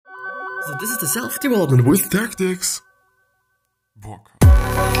So this is the self-development with tactics. Book.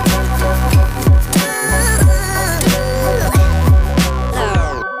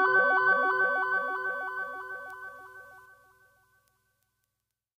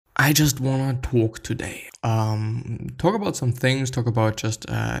 I just wanna talk today. Talk about some things, talk about just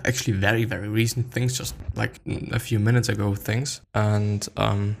actually very, very recent things, just like a few minutes ago things. And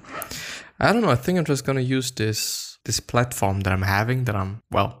I don't know, I think I'm just gonna use this platform that I'm having, that I'm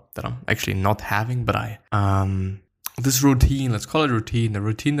actually not having, but this routine, let's call it routine, the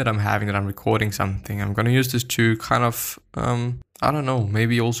routine that I'm having, that I'm recording something. I'm gonna use this to kind of, I don't know,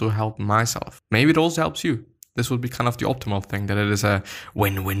 maybe also help myself. Maybe it also helps you. This would be kind of the optimal thing, that it is a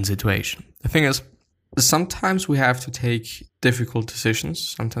win-win situation. The thing is, sometimes we have to take difficult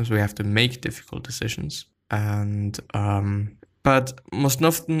decisions. Sometimes we have to make difficult decisions. And, but most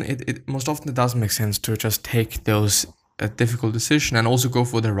often it doesn't make sense to just take those difficult decision and also go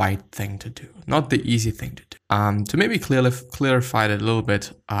for the right thing to do, not the easy thing to do. To maybe clarify it a little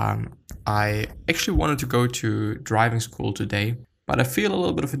bit, I actually wanted to go to driving school today, but I feel a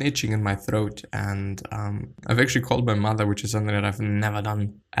little bit of an itching in my throat, and I've actually called my mother, which is something that I've never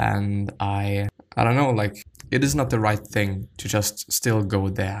done. And I don't know, like, it is not the right thing to just still go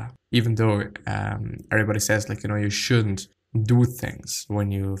there, even though everybody says, like, you know, you shouldn't do things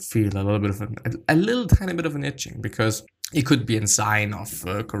when you feel a little bit of a little tiny bit of an itching, because it could be a sign of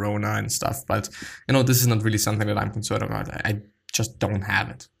corona and stuff. But you know, this is not really something that I'm concerned about. I just don't have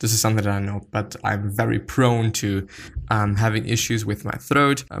it. This is something that I know, but I'm very prone to having issues with my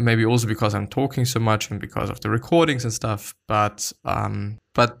throat. Maybe also because I'm talking so much and because of the recordings and stuff. But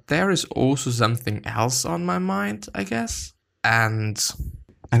there is also something else on my mind, I guess. And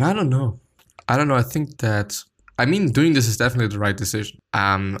I don't know. I think that, I mean, doing this is definitely the right decision.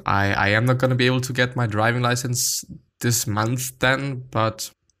 I am not gonna be able to get my driving license this month then, but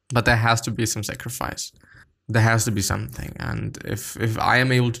there has to be some sacrifice. There has to be something, and if I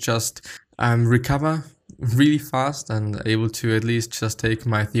am able to just recover really fast and able to at least just take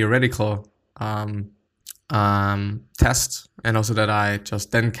my theoretical test, and also that I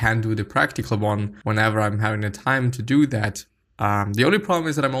just then can do the practical one whenever I'm having the time to do that. The only problem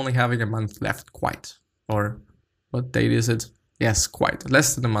is that I'm only having a month left, quite. Or what date is it? Yes, quite.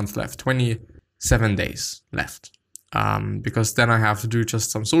 Less than a month left, 27 days left. Because then I have to do just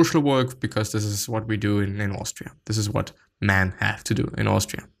some social work, because this is what we do in Austria. This is what men have to do in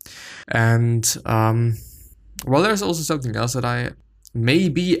Austria. And, well, there's also something else that I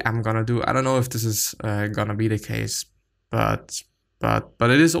maybe am gonna do. I don't know if this is gonna be the case, but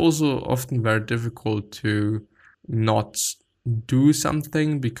it is also often very difficult to not do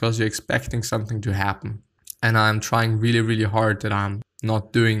something because you're expecting something to happen. And I'm trying really, really hard that I'm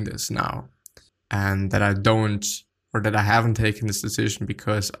not doing this now, and that I don't, or that I haven't taken this decision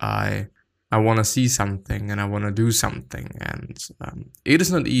because I want to see something and I want to do something. And it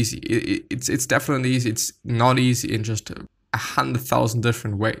is not easy. It's definitely easy. It's not easy in just 100,000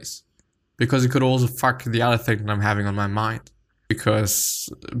 different ways, because it could also fuck the other thing that I'm having on my mind. Because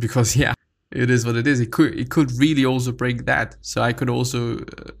yeah, it is what it is. It could really also break that. So I could also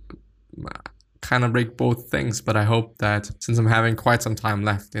kind of break both things. But I hope that, since I'm having quite some time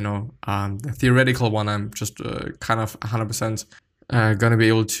left, you know, the theoretical one, I'm just kind of 100% gonna be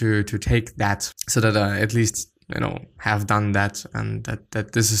able to take that, so that I at least, you know, have done that, and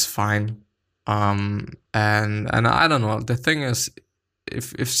that this is fine. And I don't know, the thing is,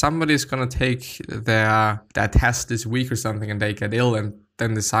 if somebody is gonna take that test this week or something and they get ill and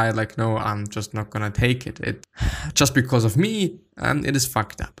then decide, like, no, I'm just not gonna take it just because of me, it is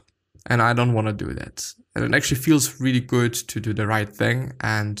fucked up. And I don't want to do that. And it actually feels really good to do the right thing,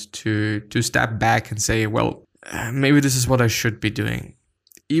 and to step back and say, well, maybe this is what I should be doing,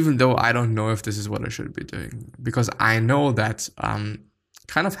 even though I don't know if this is what I should be doing. Because I know that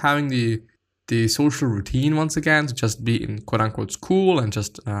kind of having the social routine once again, to just be in quote unquote school and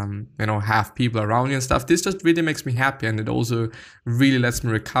just you know, have people around you and stuff, this just really makes me happy, and it also really lets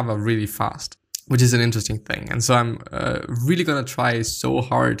me recover really fast, which is an interesting thing. And so I'm really gonna try so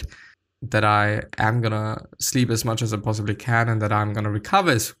hard that I am gonna sleep as much as I possibly can, and that I'm gonna recover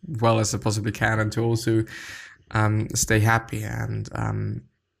as well as I possibly can, and to also stay happy and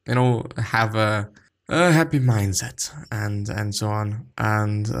you know, have a happy mindset and so on.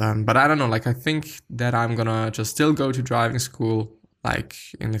 And but I don't know, like, I think that I'm gonna just still go to driving school, like,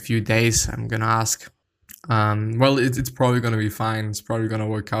 in a few days. I'm gonna ask. Well, it's probably gonna be fine. It's probably gonna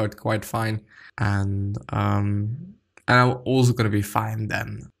work out quite fine, and I'm also gonna be fine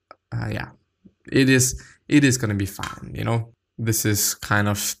then. Yeah, it is gonna be fine, you know. This is kind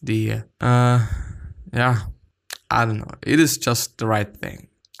of the yeah, I don't know, it is just the right thing.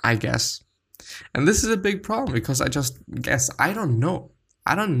 I guess. And this is a big problem because I just guess. I don't know.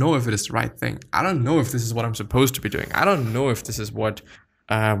 I don't know if it is the right thing. I don't know if this is what I'm supposed to be doing. I don't know if this is what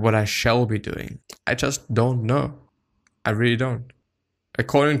I shall be doing. I just don't know. I really don't.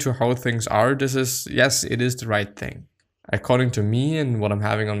 According to how things are, this is, yes, it is the right thing. According to me and what I'm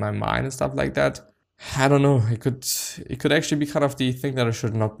having on my mind and stuff like that, I don't know. It could actually be kind of the thing that I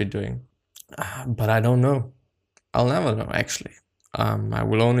should not be doing. But I don't know. I'll never know, actually. I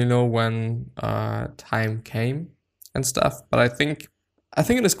will only know when time came and stuff. But I think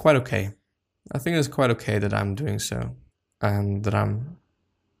it is quite okay. I think it's quite okay that I'm doing so, and that I'm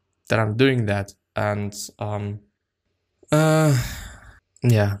doing that. And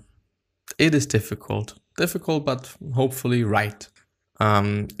yeah, it is difficult, but hopefully right.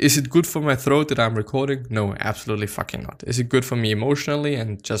 Is it good for my throat that I'm recording? No, absolutely fucking not. Is it good for me emotionally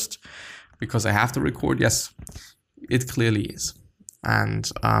and just because I have to record? Yes, it clearly is.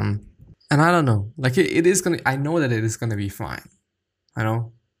 And I don't know, like it is gonna, I know that it is gonna be fine. I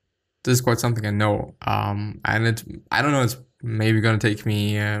know this is quite something I know. And I don't know, it's maybe gonna take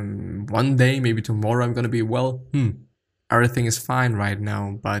me one day, maybe tomorrow I'm gonna be well. Everything is fine right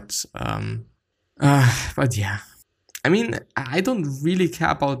now, but yeah. I mean, I don't really care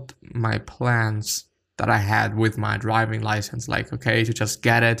about my plans that I had with my driving license. Like, okay, to just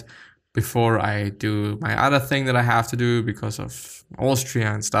get it before I do my other thing that I have to do because of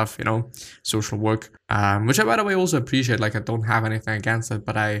Austria and stuff, you know, social work, which I, by the way, also appreciate. Like, I don't have anything against it,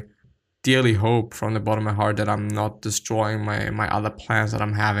 but I dearly hope from the bottom of my heart that I'm not destroying my other plans that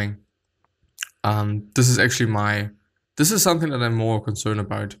I'm having. This is actually this is something that I'm more concerned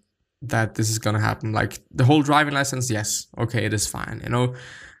about, that this is gonna happen. Like the whole driving license, yes, okay, it is fine, you know.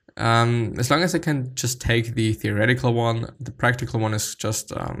 As long as I can just take the theoretical one, the practical one is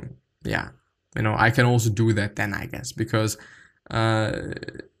just, yeah, you know, I can also do that then, I guess, because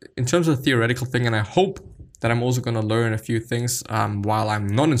in terms of the theoretical thing, and I hope that I'm also gonna learn a few things while I'm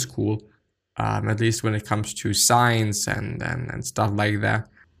not in school, at least when it comes to science and stuff like that.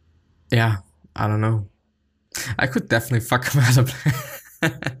 Yeah, I don't know. I could definitely fuck my other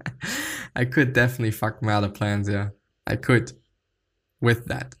I could definitely fuck my other plans, yeah. I could with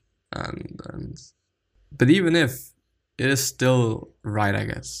that. But even if, it is still right, I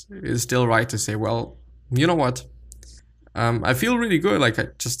guess. It is still right to say, well, you know what? I feel really good. Like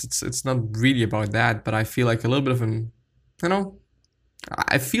it's not really about that, but I feel like a little bit of an, you know,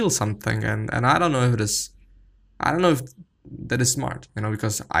 I feel something, and I don't know if it is, I don't know if that is smart, you know,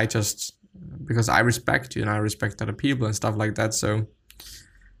 because I respect you and I respect other people and stuff like that. So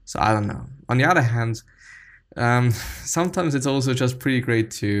I don't know. On the other hand, sometimes it's also just pretty great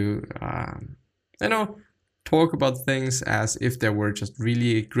to, you know, talk about things as if they were just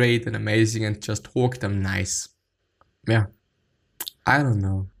really great and amazing and just talk them nice. Yeah. I don't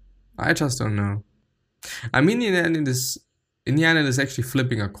know. I just don't know. I mean, in the end, it is actually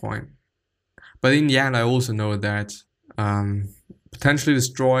flipping a coin. But in the end, I also know that potentially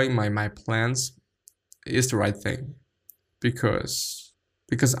destroying my plans is the right thing. Because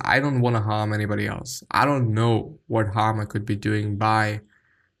I don't want to harm anybody else. I don't know what harm I could be doing by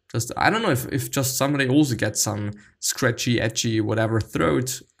just, I don't know if just somebody also gets some scratchy, edgy, whatever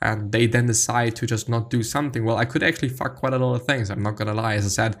throat, and they then decide to just not do something. Well, I could actually fuck quite a lot of things. I'm not gonna lie. As I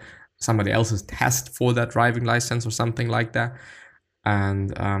said, somebody else's test for that driving license or something like that.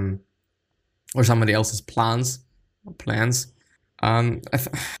 And, or somebody else's plans. In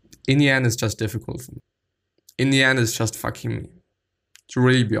the end, it's just difficult for me. In the end, it's just fucking me, to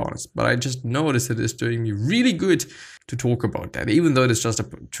really be honest. But I just noticed it is doing me really good to talk about that, even though it's just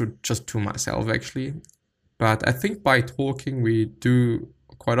to myself, actually. But I think by talking, we do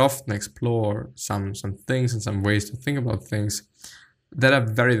quite often explore some things and some ways to think about things that are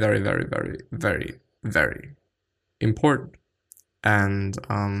very, very, very, very, very, very important. And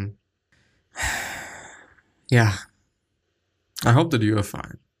yeah, I hope that you are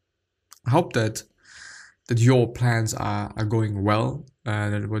fine. I hope that your plans are going well,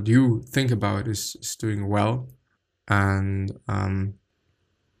 that what you think about is doing well. And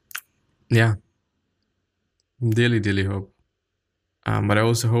yeah, dearly hope. But I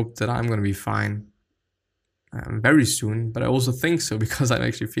also hope that I'm gonna be fine very soon. But I also think so because I'm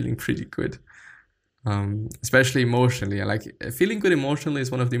actually feeling pretty good, especially emotionally. Like, feeling good emotionally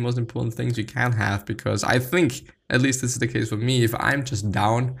is one of the most important things you can have, because I think, at least this is the case for me, if I'm just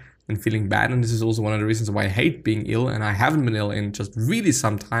down and feeling bad, and this is also one of the reasons why I hate being ill, and I haven't been ill in just really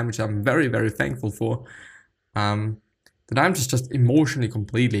some time, which I'm very, very thankful for, that I'm just emotionally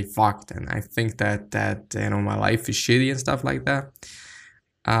completely fucked, and I think that you know, my life is shitty and stuff like that.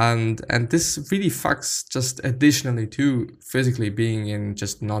 And this really fucks just additionally to physically being in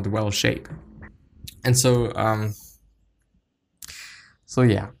just not well shape. And so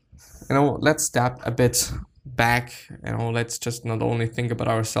yeah, let's step a bit back, let's just not only think about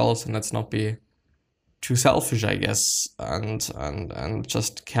ourselves, and let's not be too selfish, I guess, and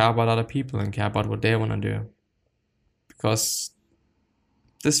just care about other people and care about what they want to do, because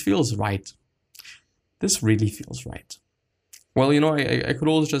this feels right. This really feels right. Well, I could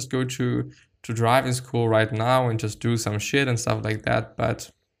also just go to driving school right now and just do some shit and stuff like that,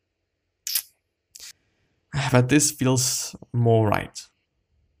 but this feels more right.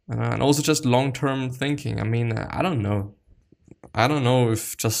 And also just long-term thinking. I mean, I don't know. I don't know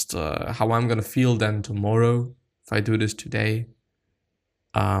if just how I'm gonna feel then tomorrow if I do this today.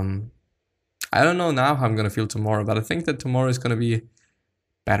 I don't know now how I'm gonna feel tomorrow, but I think that tomorrow is gonna be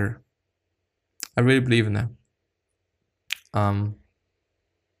better. I really believe in that.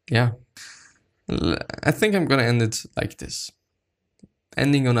 Yeah. I think I'm gonna end it like this.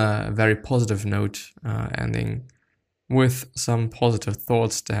 Ending on a very positive note, ending with some positive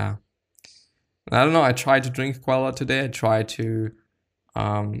thoughts there. I don't know, I tried to drink quite a lot today. I tried to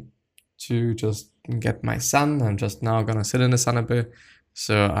just get my sun. I'm just now gonna sit in the sun a bit.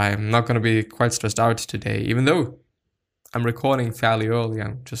 So I'm not gonna be quite stressed out today, even though I'm recording fairly early,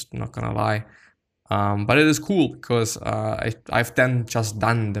 I'm just not gonna lie. But it is cool because I've then just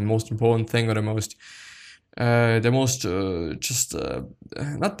done the most important thing, or the most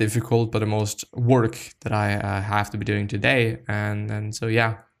not difficult, but the most work that I have to be doing today. And so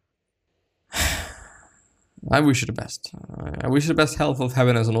yeah, I wish you the best. I wish you the best health,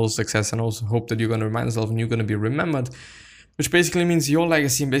 happiness, and also success, and also hope that you're going to remind yourself and you're going to be remembered, which basically means your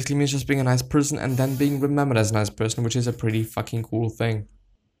legacy, and basically means just being a nice person and then being remembered as a nice person, which is a pretty fucking cool thing.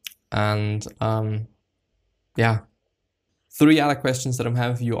 And yeah, 3 other questions that I'm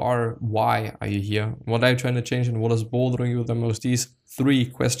having for you are: why are you here? What are you trying to change, and what is bothering you the most? These 3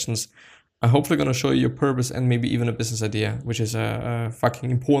 questions are hopefully going to show you your purpose and maybe even a business idea, which is a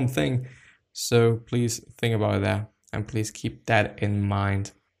fucking important thing. So please think about that, and please keep that in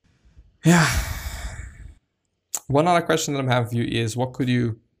mind. Yeah. One other question that I'm having for you is: what could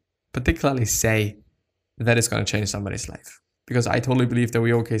you particularly say that is going to change somebody's life? Because I totally believe that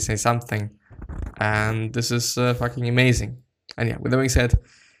we all can say something, and this is fucking amazing. And yeah, with that being said,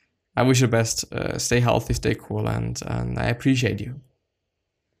 I wish you the best. Stay healthy, stay cool, and I appreciate you.